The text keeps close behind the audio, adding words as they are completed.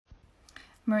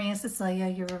Maria Cecilia,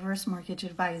 your reverse mortgage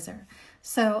advisor.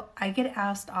 So I get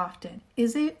asked often,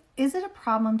 is it a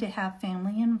problem to have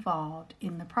family involved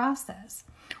in the process,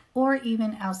 or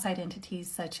even outside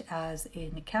entities such as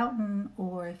an accountant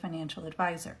or a financial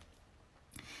advisor?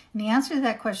 And the answer to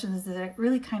that question is that it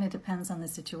really kind of depends on the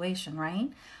situation, right?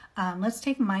 Let's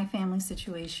take my family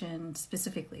situation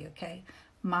specifically, okay?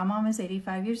 My mom is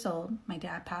 85 years old. My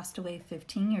dad passed away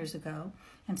 15 years ago,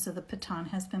 and so the baton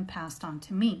has been passed on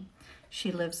to me.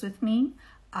 She lives with me.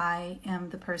 I am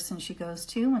the person she goes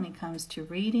to when it comes to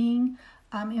reading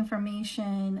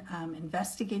information,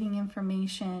 investigating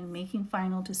information, making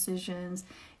final decisions,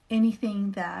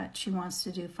 anything that she wants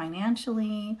to do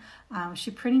financially. She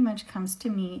pretty much comes to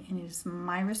me, and it is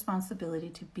my responsibility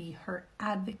to be her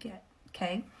advocate,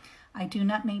 okay? I do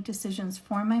not make decisions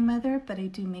for my mother, but I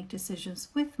do make decisions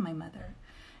with my mother.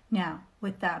 Now,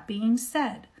 with that being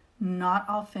said, not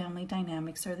all family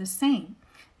dynamics are the same.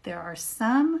 There are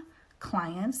some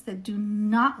clients that do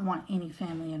not want any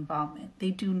family involvement.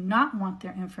 They do not want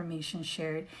their information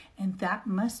shared, and that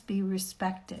must be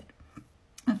respected.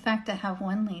 In fact, I have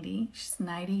one lady, she's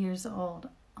 90 years old.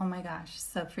 Oh my gosh,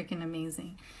 so freaking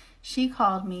amazing. She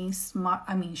called me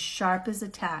sharp as a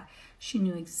tack. She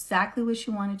knew exactly what she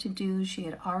wanted to do. She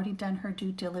had already done her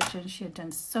due diligence. She had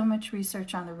done so much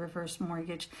research on the reverse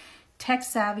mortgage. Tech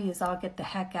savvy as all get the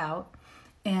heck out.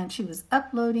 And she was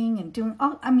uploading and doing,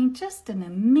 just an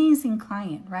amazing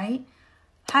client, right?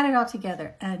 Had it all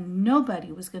together, and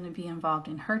nobody was going to be involved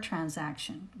in her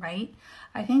transaction, right?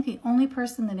 I think the only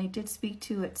person that I did speak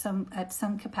to at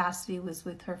some capacity was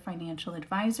with her financial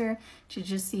advisor to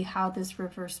just see how this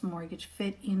reverse mortgage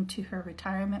fit into her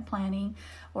retirement planning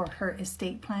or her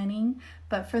estate planning.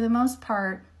 But for the most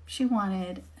part, she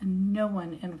wanted no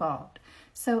one involved.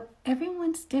 So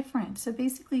everyone's different. So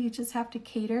basically, you just have to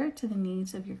cater to the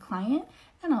needs of your client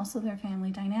and also their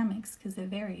family dynamics, because it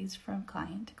varies from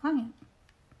client to client.